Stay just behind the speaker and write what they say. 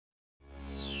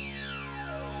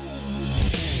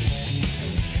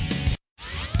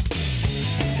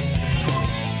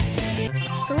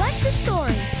the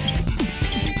story.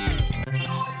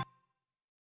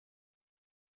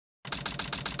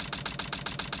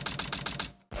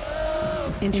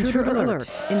 Intruder alert!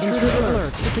 Intruder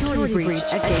alert! Security breach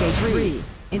at Gate 3.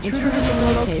 Intruder has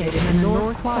been located in the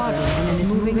north quadrant and is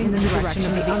moving in the direction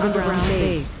of the underground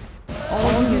base.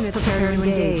 All units prepare to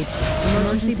engage.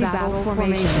 Emergency battle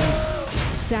formations.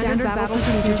 Standard battle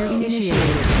procedures initiated.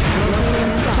 Locate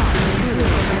and stop the intruder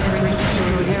from entering the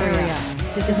security area.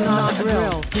 This is not a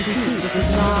drill. Repeat, this is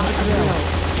not a drill.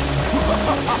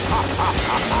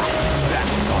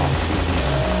 That's all.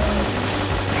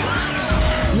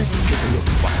 Let's take a look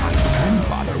at what my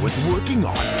grandfather was working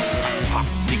on. A top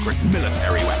secret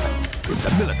military weapon.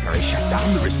 The military shut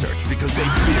down the research because they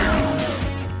feared him.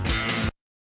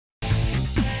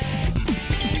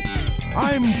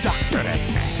 I'm Dr.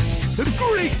 Eggman, the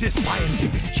greatest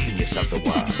scientific genius of the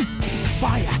world.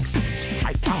 By accident,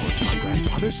 I found my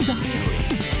grandfather's diary.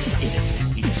 In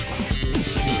it, he described the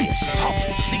mysterious top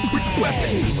secret weapon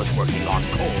he was working on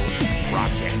called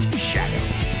Project Shadow.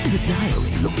 The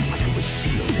diary looked like it was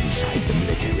sealed inside the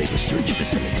military research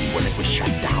facility when it was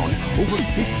shut down over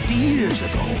 50 years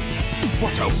ago.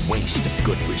 What a waste of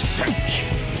good research.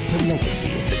 The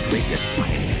legacy of the greatest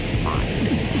scientific mind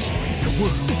in the history of the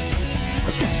world.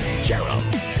 Professor Gerald,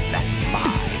 that's my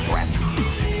grandpa.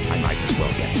 I might as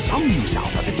well get some use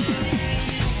out of it.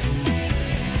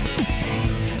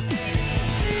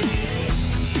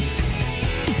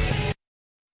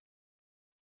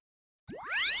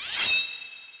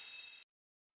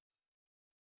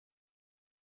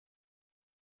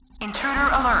 Intruder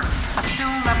alert.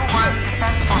 Assume level 1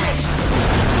 defense formation.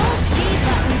 Hold B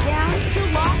button down to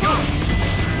lock on.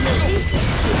 Release it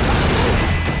to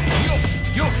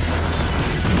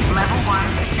Level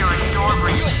 1 security door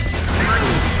breach.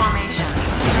 Emergency formation.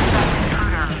 Intercept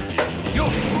intruder.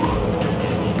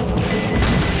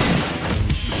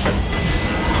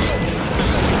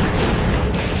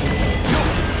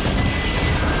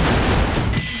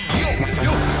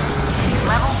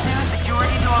 Level 2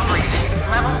 security door breach.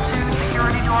 Level 2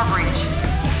 security door breach.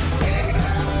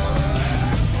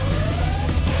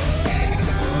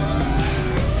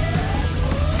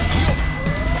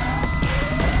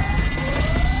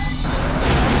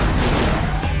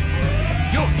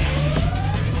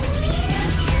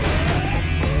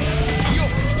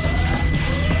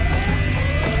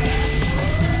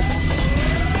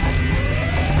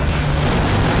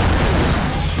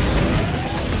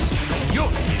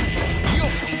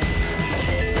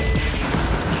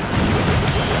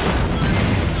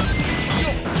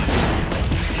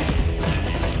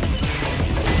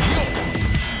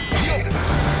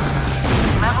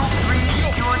 Level 3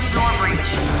 security door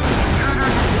breach. Intruder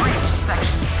has breached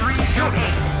sections 3 through 8.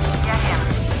 Get him.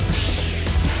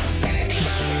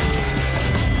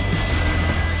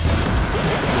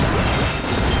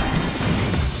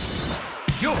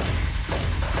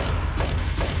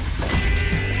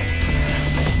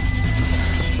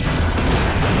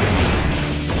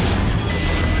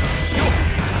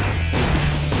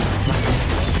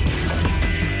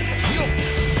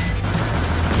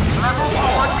 Level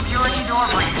 4 security door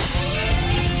breach.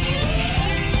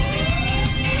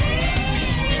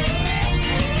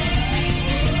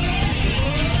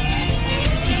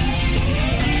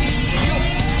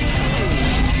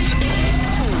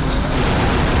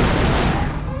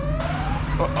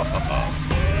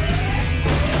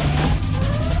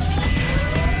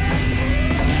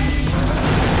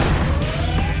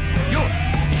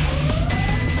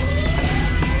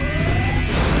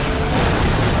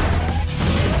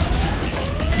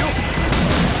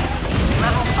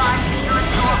 Level 5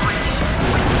 security door breach.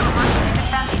 Switch to emergency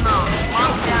defense mode.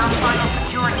 Lock down final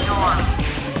security door.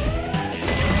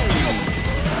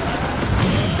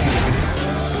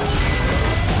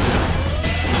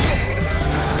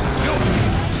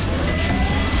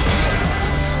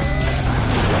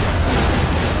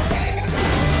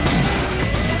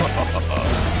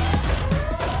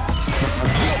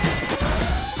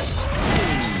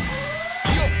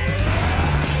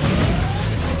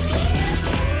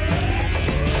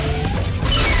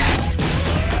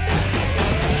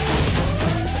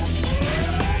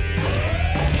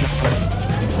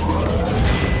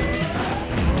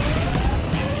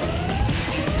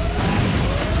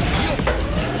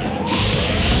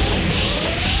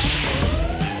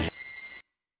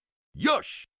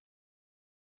 Yush!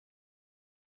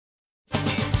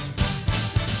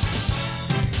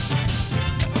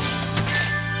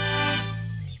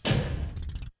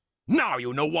 Now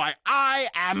you know why I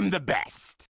am the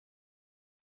best.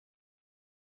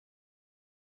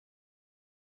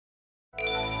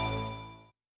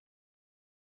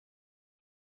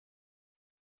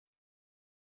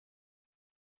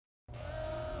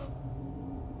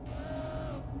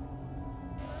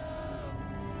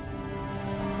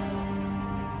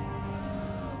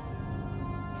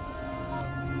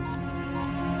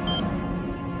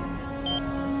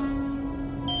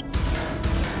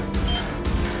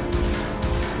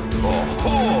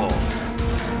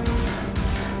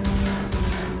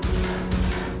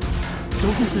 So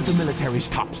this is the military's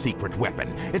top secret weapon.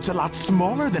 It's a lot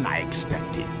smaller than I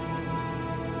expected.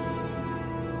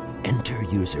 Enter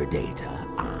user data.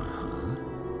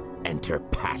 Enter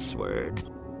password.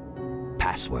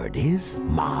 Password is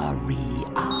Maria.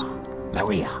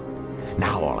 Maria.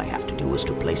 Now all I have to do is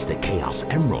to place the Chaos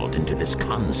Emerald into this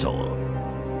console.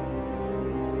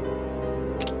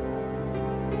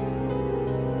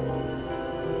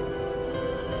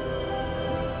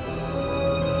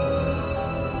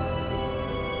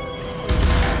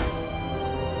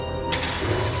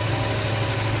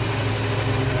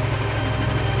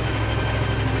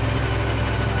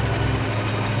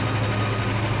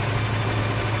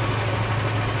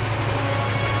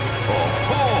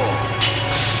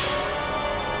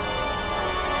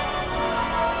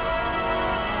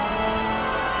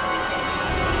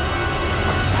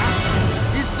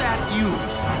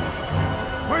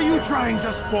 Are you trying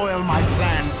to spoil my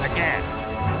plans again?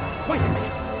 Wait a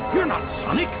minute. You're not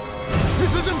Sonic.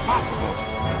 This is impossible.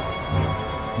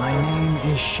 My name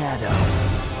is Shadow.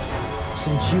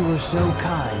 Since you were so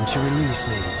kind to release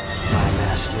me, my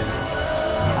master,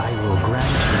 I will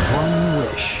grant you one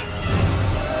wish.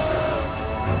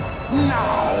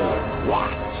 Now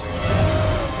what?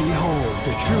 Behold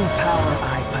the true power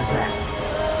I possess.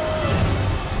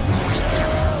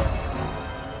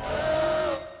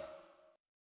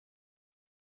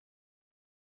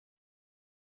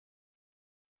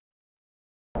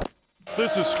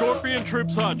 This is Scorpion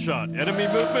Troops Hotshot. Enemy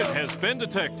movement has been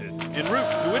detected. En route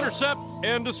to intercept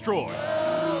and destroy.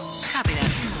 Copy that.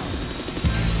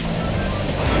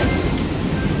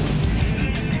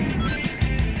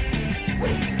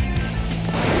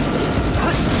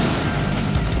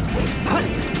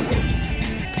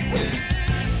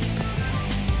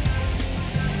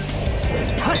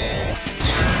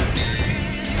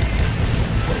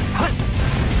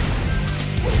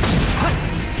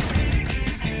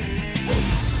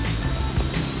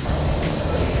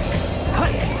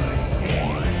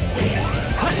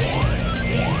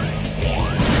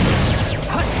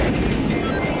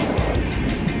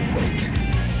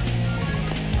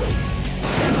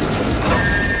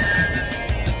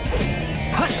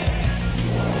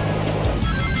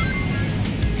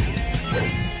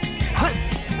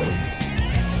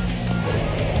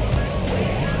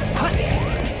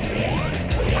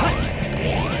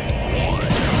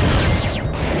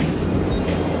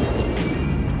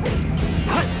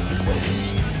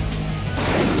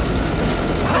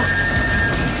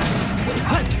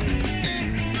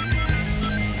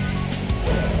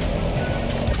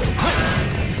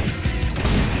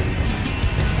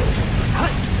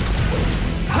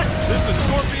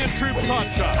 Troops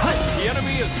Hotshot. The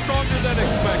enemy is stronger than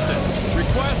expected.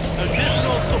 Request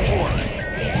additional support.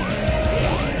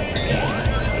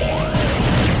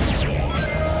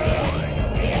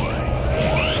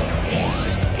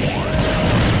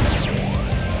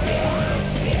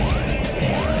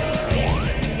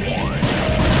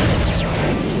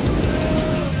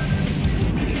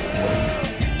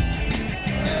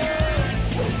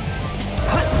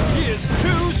 He is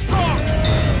too strong.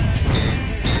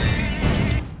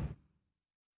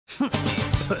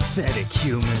 Pathetic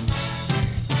humans.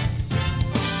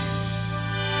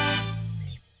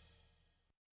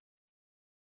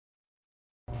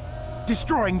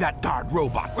 Destroying that guard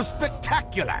robot was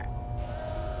spectacular.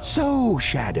 So,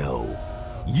 Shadow,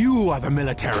 you are the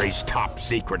military's top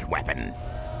secret weapon.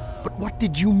 But what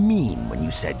did you mean when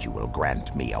you said you will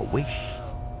grant me a wish?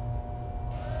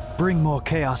 Bring more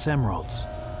Chaos Emeralds.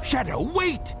 Shadow,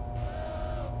 wait!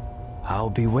 I'll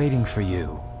be waiting for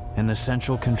you in the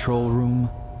central control room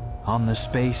on the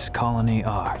Space Colony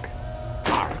Ark.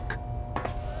 Ark?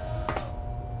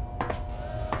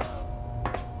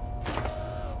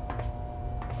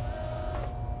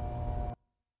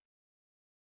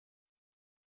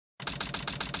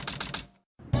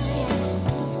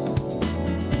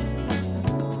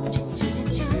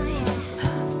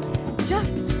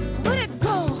 Just let it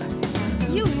go.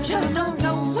 You just don't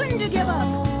know when to give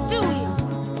up, do you?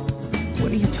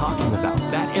 What are you talking about?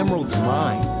 That emerald's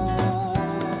mine.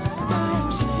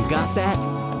 You got that?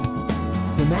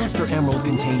 The Master Emerald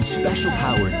contains special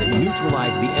powers that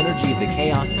neutralize the energy of the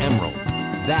Chaos Emeralds.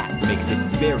 That makes it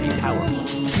very powerful.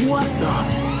 What the?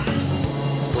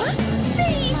 What?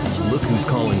 Thief? Look who's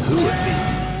calling who a thief.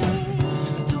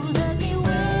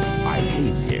 I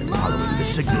came here following the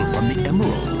signal from the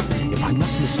Emerald. If I'm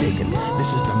not mistaken,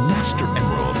 this is the Master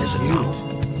Emerald, is it not?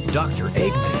 Dr.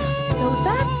 Eggman. So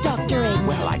that's Dr. Eggman.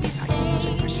 Well, I guess I can use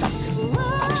it for something.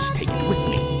 I'll just take it with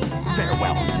me.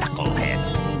 Farewell, knucklehead.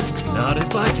 Not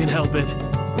if I can help it.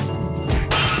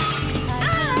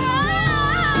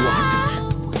 What?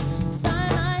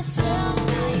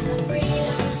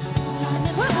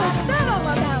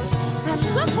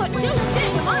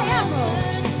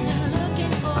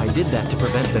 did that to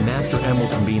prevent the Master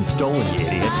Emerald from being stolen, you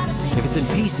idiot. If it's in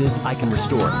pieces, I can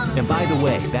restore it. And by the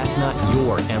way, that's not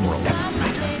your emerald. Doesn't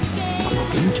matter. I'll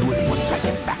look into it once I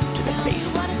get back to the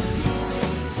base. I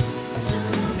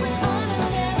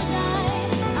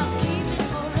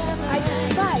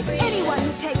despise anyone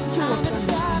who takes two of them.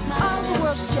 All the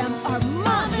world's gems are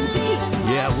mine to keep.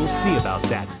 Yeah, we'll see about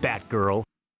that, Batgirl.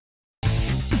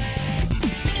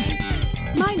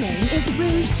 My name is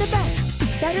Rouge the Bat,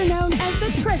 better known as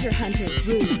the treasure hunter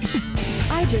Rouge.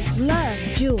 I just love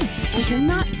jewels and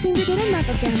cannot seem to get enough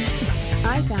of them.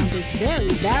 I found this very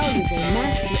valuable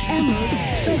Master Emerald,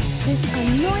 but this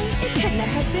annoying echidna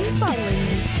has been following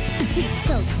me. He's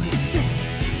so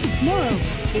persistent. Moreover,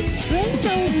 this strange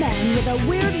old man with a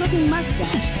weird-looking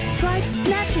mustache tried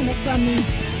snatching it from me.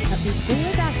 But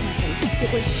before that happened,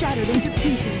 it was shattered into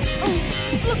pieces. Oh,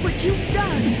 look what you've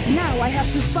done! Now I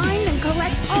have to find and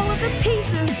collect all of the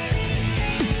pieces.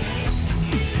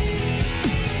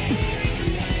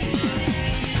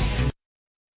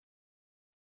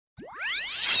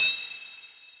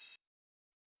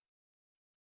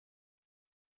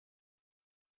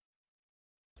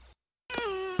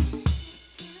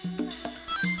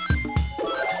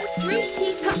 Three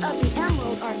pieces of the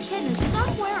emerald are hidden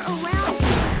somewhere around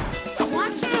here.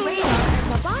 Watch the radar at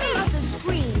the bottom of the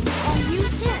screen and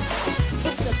use hints.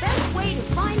 It's the best way to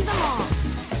find them all.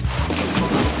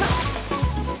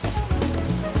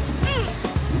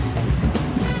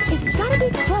 It's gotta be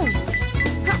close.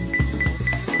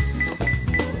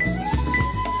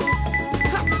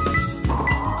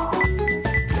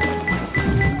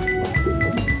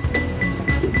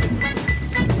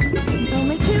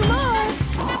 Only two more.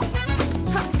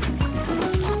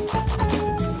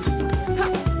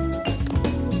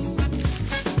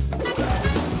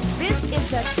 This is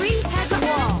the three-headed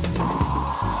wall.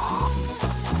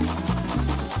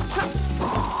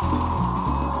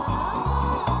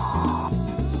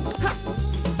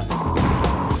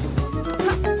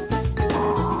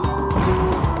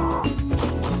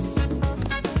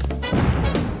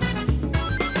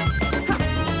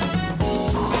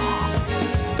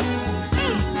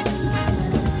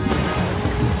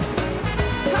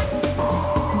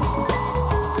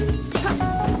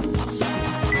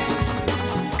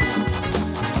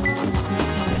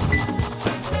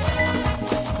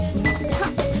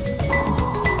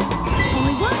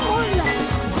 Only one more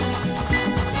left.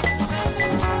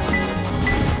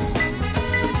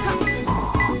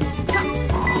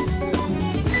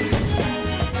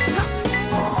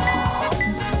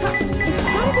 It's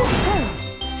gotta be close.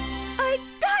 I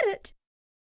got it!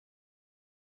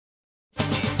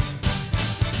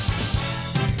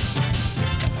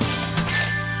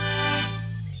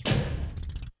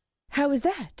 How is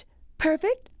that?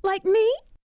 Perfect? Like me?